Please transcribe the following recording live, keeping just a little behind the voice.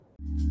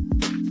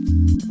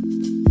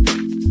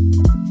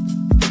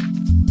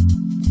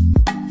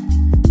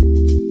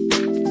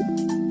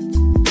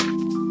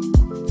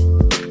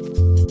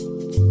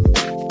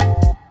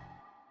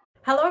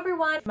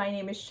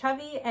is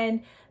Chubby,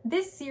 and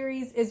this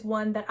series is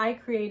one that I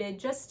created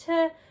just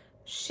to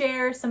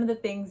share some of the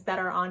things that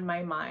are on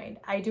my mind.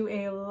 I do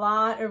a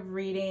lot of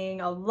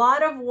reading, a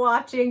lot of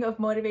watching of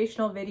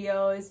motivational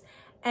videos,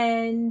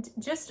 and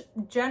just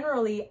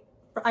generally,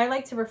 I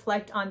like to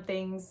reflect on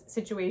things,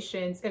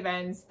 situations,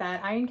 events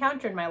that I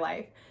encounter in my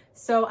life.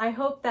 So I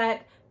hope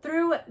that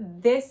through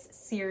this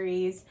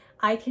series,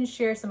 I can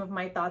share some of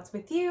my thoughts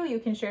with you, you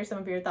can share some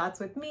of your thoughts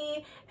with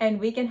me, and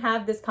we can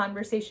have this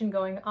conversation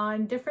going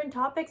on different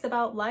topics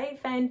about life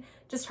and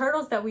just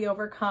hurdles that we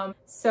overcome.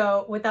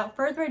 So without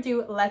further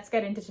ado, let's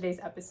get into today's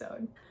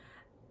episode.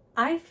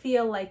 I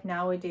feel like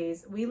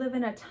nowadays we live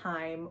in a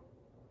time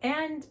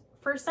and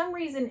for some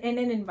reason in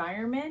an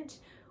environment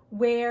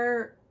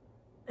where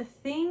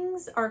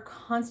things are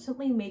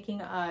constantly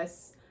making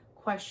us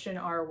question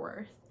our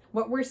worth.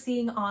 What we're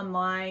seeing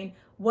online,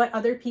 what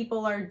other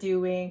people are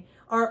doing,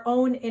 our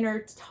own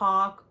inner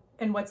talk,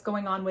 and what's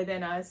going on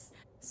within us.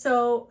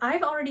 So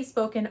I've already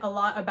spoken a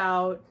lot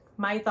about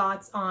my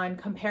thoughts on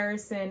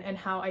comparison and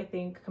how I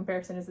think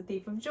comparison is a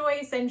thief of joy,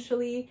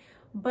 essentially.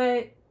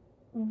 But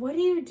what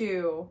do you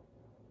do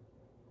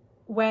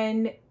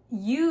when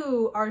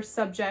you are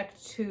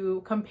subject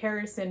to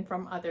comparison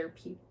from other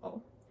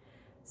people?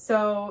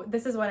 So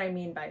this is what I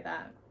mean by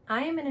that.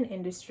 I am in an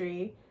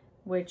industry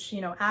which,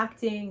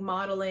 acting,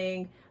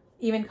 modeling,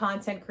 even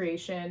content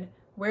creation,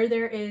 where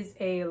there is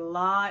a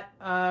lot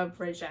of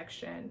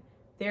rejection.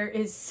 There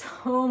is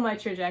so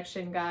much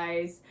rejection,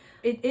 guys.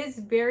 It is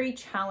very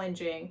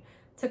challenging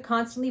to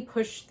constantly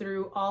push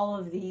through all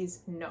of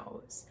these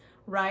no's,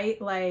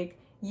 right? Like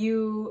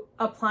you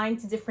applying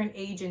to different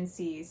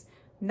agencies,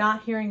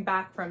 not hearing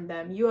back from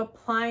them, you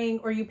applying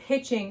or you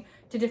pitching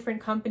to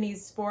different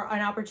companies for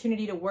an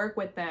opportunity to work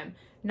with them,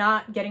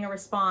 not getting a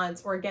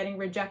response or getting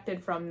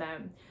rejected from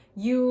them.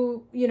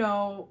 You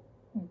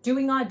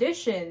doing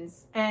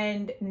auditions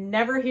and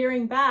never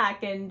hearing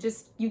back, and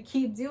just you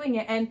keep doing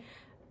it. And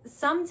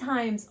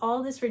sometimes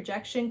all this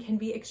rejection can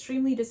be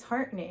extremely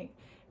disheartening.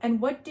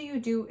 And what do you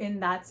do in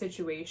that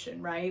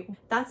situation, right?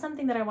 That's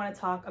something that I want to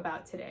talk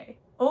about today.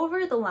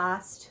 Over the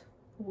last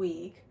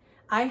week,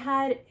 I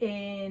had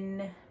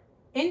an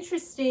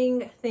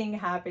interesting thing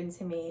happen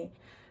to me.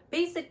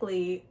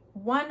 Basically,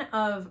 one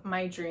of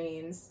my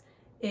dreams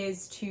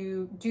is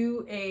to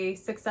do a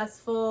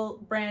successful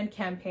brand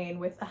campaign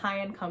with a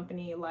high-end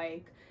company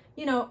like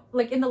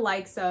in the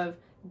likes of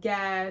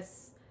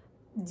Guess,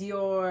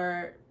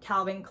 Dior,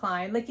 Calvin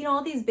Klein,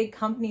 all these big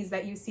companies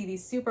that you see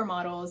these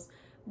supermodels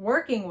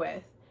working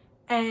with.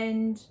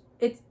 And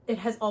it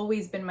has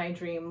always been my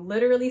dream,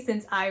 literally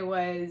since I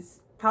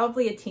was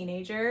probably a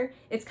teenager.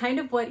 It's kind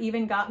of what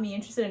even got me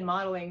interested in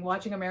modeling,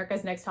 watching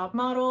America's Next Top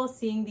Model,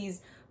 seeing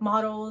these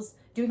models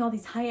doing all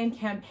these high-end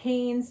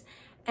campaigns.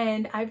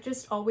 And I've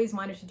just always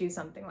wanted to do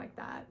something like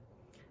that.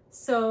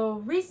 So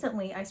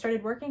recently I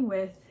started working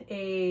with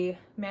a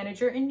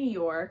manager in New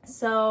York.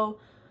 So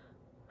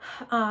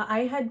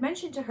I had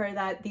mentioned to her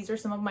that these are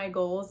some of my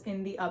goals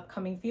in the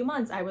upcoming few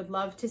months. I would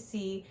love to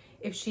see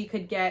if she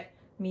could get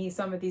me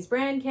some of these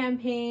brand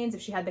campaigns,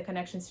 if she had the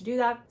connections to do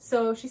that.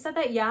 So she said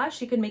that, yeah,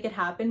 she could make it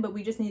happen, but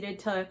we just needed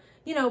to,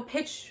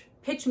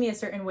 pitch me a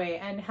certain way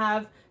and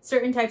have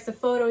certain types of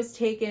photos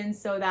taken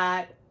so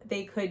that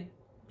they could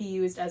be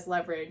used as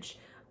leverage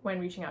when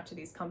reaching out to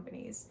these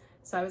companies.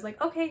 So I was like,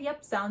 okay,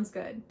 yep, sounds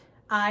good.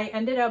 I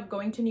ended up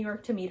going to New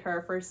York to meet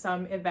her for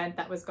some event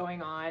that was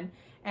going on.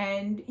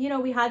 And,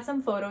 we had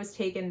some photos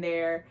taken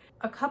there.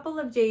 A couple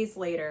of days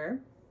later,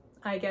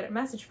 I get a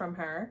message from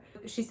her.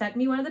 She sent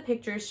me one of the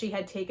pictures she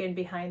had taken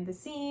behind the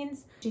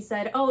scenes. She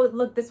said, oh,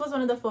 look, this was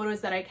one of the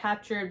photos that I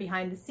captured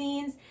behind the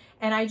scenes.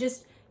 And I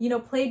just,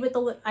 played with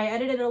I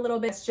edited it a little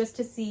bit just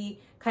to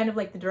see kind of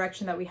like the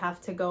direction that we have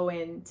to go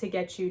in to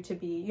get you to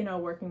be,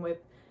 working with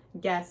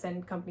Guess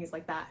and companies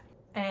like that.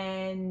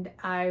 And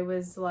I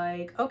was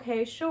like,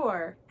 okay,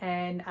 sure.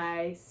 And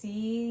I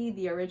see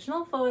the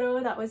original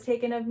photo that was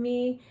taken of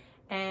me,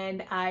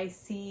 and I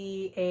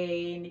see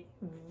a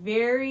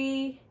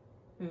very,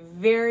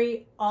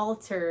 very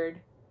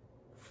altered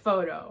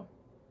photo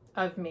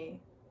of me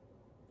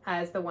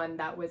as the one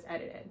that was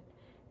edited.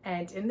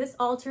 And in this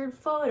altered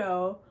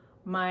photo,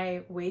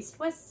 my waist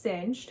was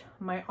cinched,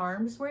 my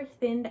arms were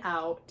thinned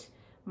out,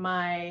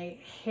 my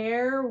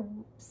hair,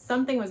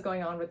 something was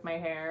going on with my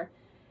hair.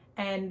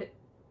 And,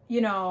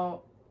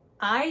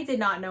 I did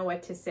not know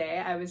what to say.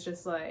 I was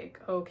just like,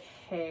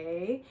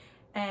 okay.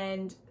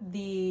 And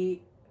the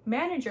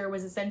manager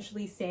was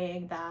essentially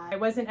saying that I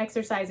wasn't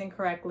exercising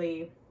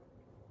correctly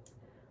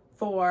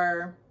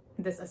for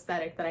this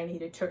aesthetic that I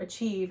needed to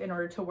achieve in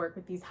order to work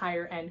with these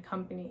higher end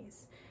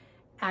companies.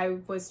 I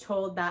was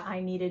told that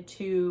I needed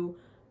to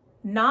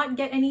not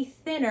get any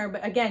thinner,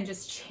 but again,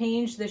 just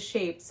change the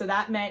shape. So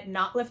that meant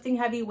not lifting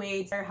heavy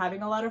weights or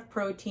having a lot of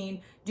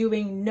protein,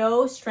 doing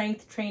no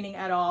strength training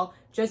at all,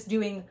 just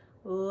doing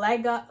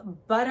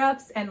butt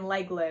ups and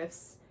leg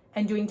lifts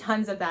and doing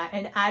tons of that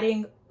and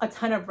adding a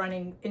ton of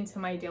running into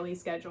my daily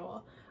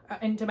schedule,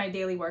 into my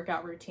daily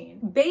workout routine.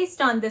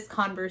 Based on this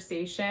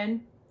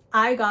conversation,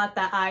 I got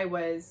that I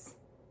was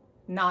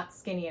not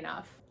skinny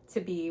enough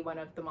to be one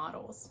of the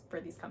models for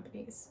these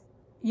companies.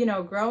 You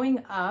know,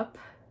 growing up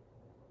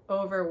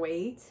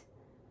overweight,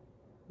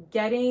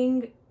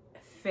 getting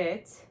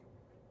fit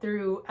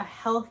through a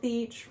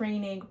healthy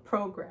training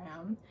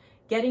program,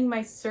 getting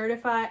my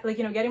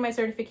getting my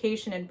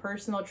certification in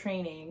personal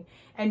training,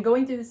 and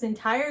going through this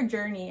entire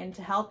journey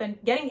into health and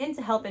getting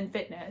into health and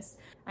fitness,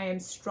 I am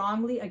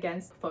strongly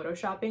against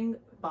photoshopping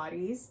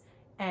bodies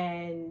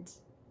and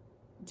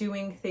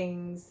doing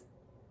things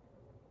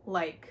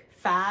like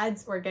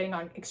fads or getting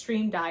on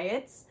extreme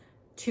diets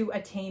to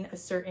attain a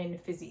certain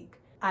physique.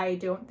 I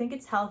don't think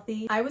it's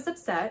healthy. I was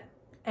upset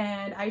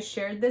and I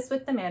shared this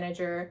with the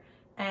manager,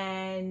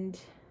 and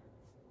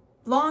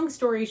long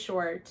story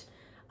short,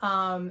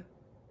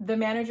 the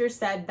manager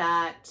said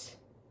that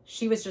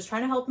she was just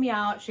trying to help me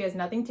out. She has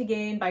nothing to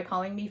gain by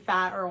calling me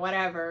fat or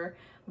whatever,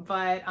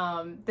 but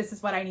this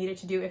is what I needed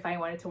to do if I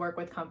wanted to work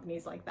with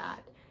companies like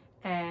that.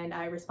 And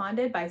I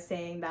responded by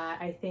saying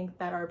that I think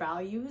that our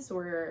values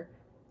were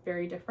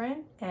very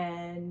different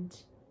and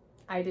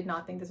I did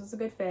not think this was a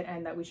good fit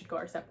and that we should go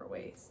our separate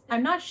ways.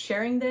 I'm not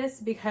sharing this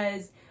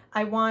because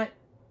I want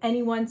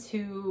anyone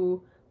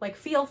to like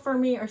feel for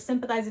me or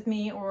sympathize with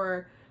me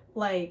or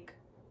like,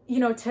 you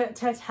know,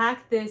 to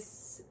attack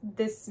this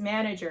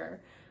manager.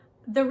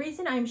 The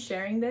reason I'm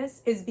sharing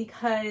this is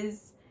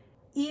because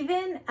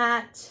even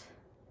at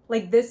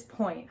like this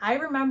point, I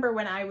remember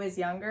when I was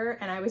younger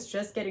and I was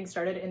just getting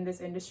started in this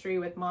industry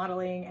with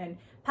modeling and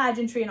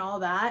pageantry and all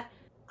that,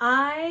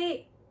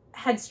 I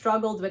had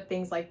struggled with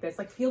things like this,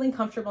 like feeling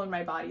comfortable in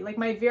my body. Like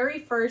my very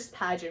first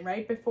pageant,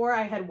 right before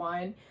I had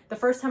won, the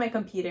first time I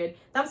competed,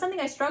 that was something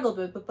I struggled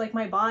with like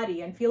my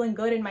body and feeling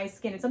good in my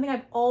skin. It's something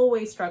I've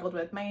always struggled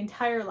with my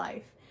entire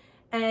life.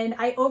 And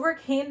I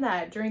overcame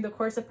that during the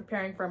course of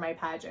preparing for my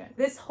pageant.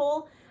 This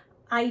whole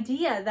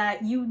idea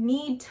that you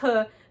need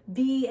to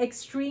be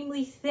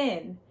extremely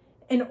thin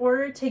in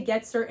order to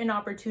get certain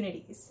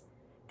opportunities.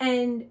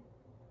 And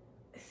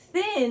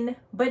thin,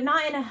 but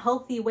not in a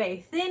healthy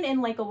way. Thin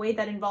in like a way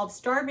that involves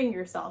starving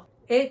yourself.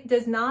 It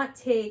does not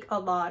take a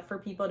lot for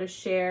people to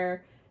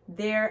share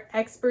their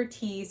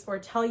expertise or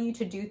tell you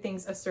to do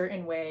things a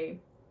certain way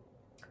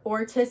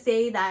or to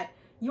say that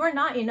you are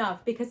not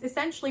enough, because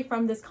essentially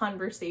from this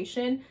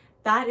conversation,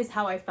 that is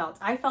how I felt.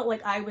 I felt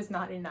like I was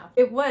not enough.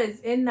 It was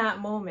in that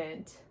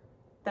moment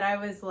that I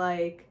was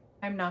like,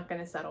 I'm not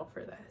gonna settle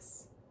for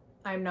this.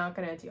 I'm not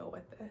gonna deal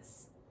with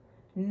this.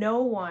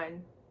 No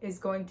one is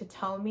going to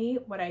tell me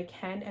what I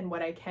can and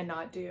what I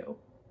cannot do.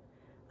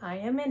 I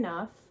am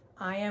enough.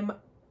 I am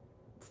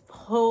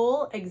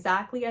whole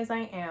exactly as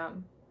I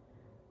am.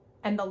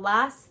 And the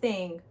last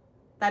thing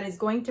that is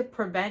going to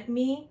prevent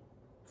me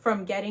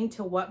from getting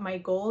to what my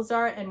goals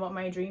are and what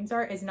my dreams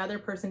are is another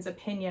person's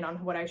opinion on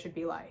what I should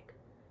be like.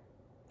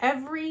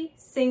 Every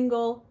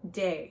single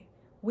day,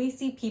 we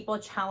see people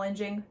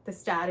challenging the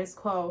status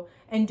quo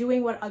and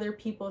doing what other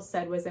people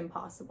said was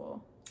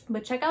impossible.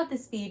 But check out the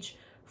speech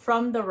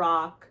from The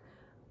Rock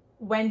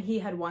when he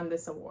had won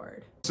this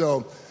award.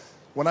 So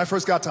when I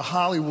first got to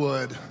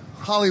Hollywood,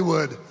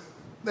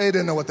 they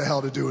didn't know what the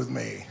hell to do with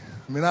me.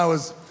 I mean, I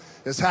was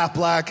this half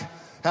black,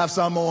 half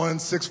Samoan,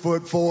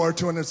 6'4",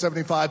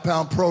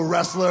 275-pound pro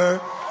wrestler.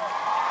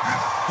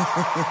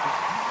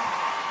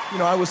 You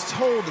know, I was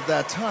told at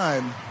that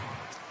time,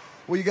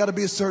 well, you gotta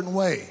be a certain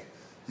way.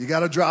 You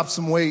gotta drop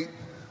some weight.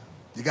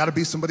 You gotta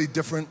be somebody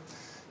different.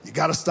 You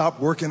gotta stop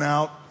working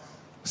out.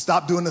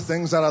 Stop doing the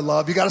things that I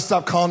love. You gotta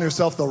stop calling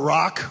yourself The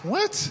Rock.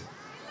 What?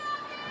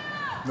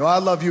 No, I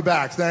love you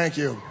back. Thank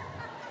you.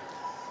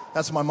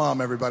 That's my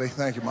mom, everybody.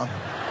 Thank you, Mom.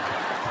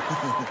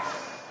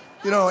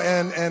 You know,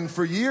 and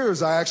for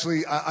years,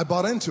 I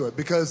bought into it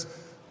because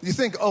you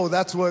think, oh,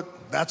 that's what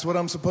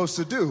I'm supposed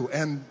to do.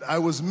 And I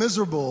was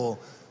miserable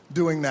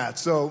doing that.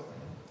 So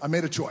I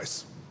made a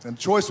choice. And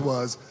the choice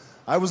was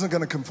I wasn't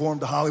going to conform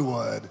to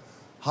Hollywood.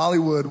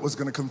 Hollywood was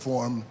going to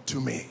conform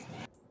to me.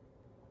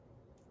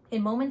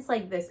 In moments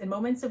like this, in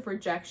moments of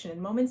rejection,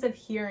 in moments of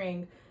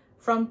hearing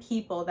from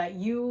people that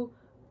you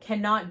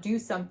cannot do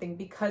something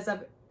because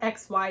of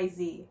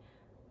XYZ,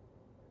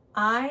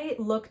 I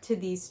look to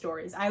these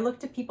stories. I look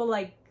to people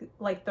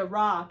like The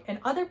Rock and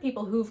other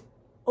people who've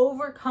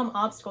overcome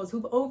obstacles,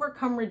 who've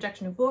overcome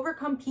rejection, who've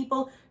overcome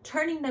people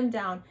turning them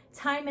down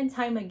time and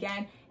time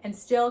again and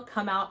still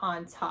come out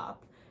on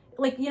top.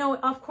 Like, you know,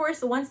 of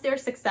course, once they're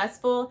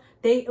successful,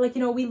 they like,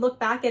 you know, we look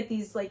back at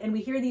these and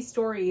we hear these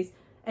stories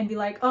and be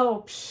like,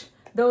 oh,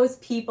 those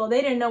people,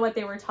 they didn't know what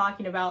they were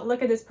talking about.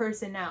 Look at this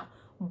person now.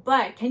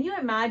 But can you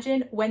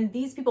imagine when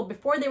these people,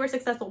 before they were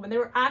successful, when they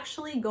were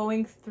actually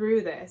going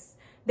through this,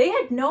 they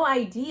had no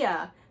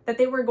idea that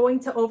they were going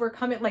to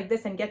overcome it like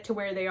this and get to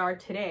where they are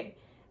today.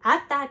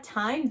 At that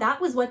time,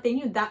 that was what they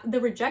knew. That the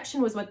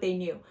rejection was what they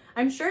knew.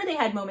 I'm sure they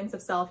had moments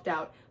of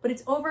self-doubt, but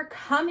it's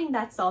overcoming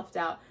that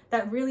self-doubt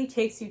that really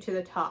takes you to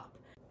the top.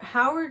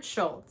 Howard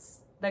Schultz,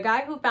 the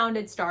guy who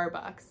founded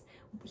Starbucks,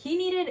 he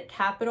needed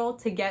capital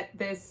to get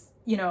this,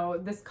 you know,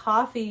 this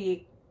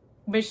coffee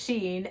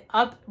machine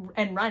up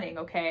and running,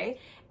 okay?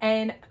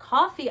 And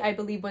coffee, I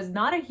believe, was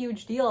not a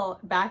huge deal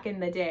back in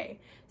the day.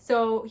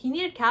 So he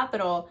needed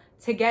capital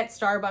to get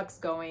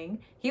Starbucks going.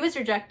 He was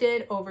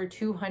rejected over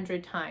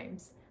 200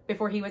 times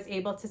before he was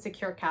able to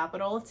secure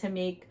capital to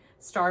make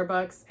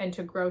Starbucks and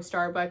to grow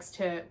Starbucks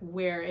to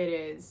where it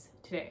is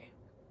today.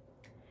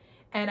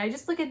 And I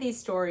just look at these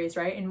stories,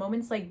 right? In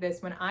moments like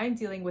this, when I'm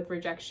dealing with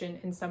rejection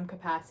in some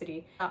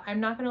capacity, I'm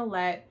not going to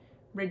let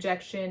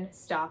rejection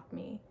stop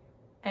me.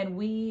 And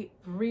we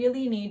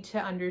really need to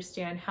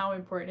understand how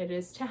important it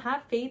is to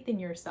have faith in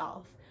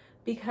yourself,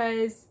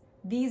 because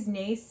these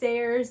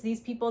naysayers,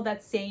 these people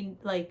that say,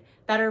 like,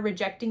 that are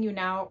rejecting you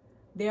now,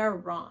 they are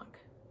wrong.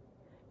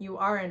 You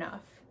are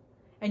enough.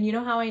 And you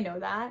know how I know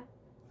that?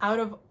 Out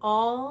of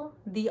all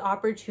the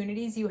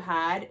opportunities you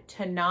had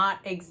to not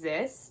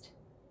exist,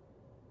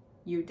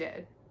 you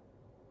did.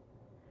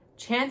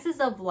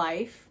 Chances of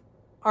life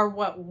are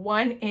what?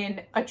 1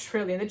 in a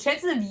trillion. The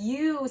chances of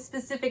you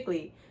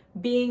specifically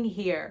being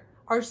here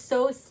are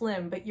so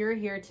slim, but you're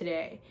here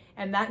today.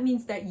 And that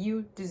means that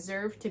you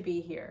deserve to be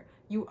here.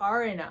 You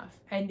are enough.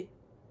 And,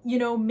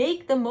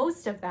 make the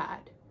most of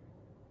that.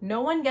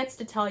 No one gets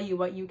to tell you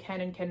what you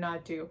can and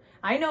cannot do.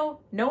 I know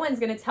no one's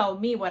going to tell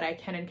me what I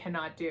can and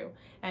cannot do.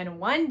 And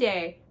one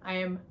day I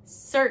am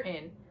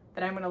certain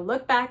that I'm going to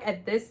look back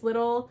at this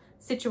little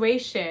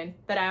situation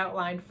that I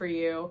outlined for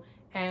you,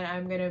 and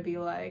I'm going to be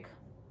like,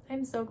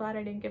 I'm so glad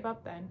I didn't give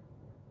up then.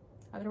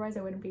 Otherwise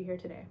I wouldn't be here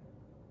today.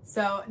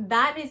 So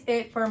that is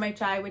it for my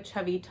Chai with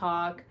Chavi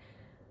talk.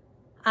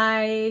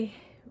 I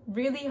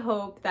really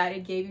hope that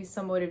it gave you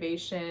some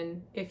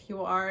motivation if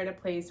you are at a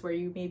place where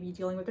you may be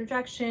dealing with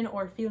rejection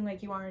or feeling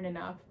like you aren't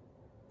enough.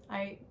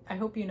 I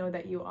hope you know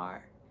that you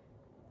are.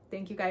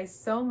 Thank you guys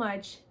so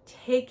much.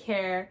 Take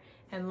care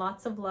and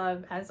lots of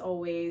love as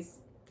always.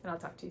 And I'll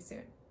talk to you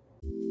soon.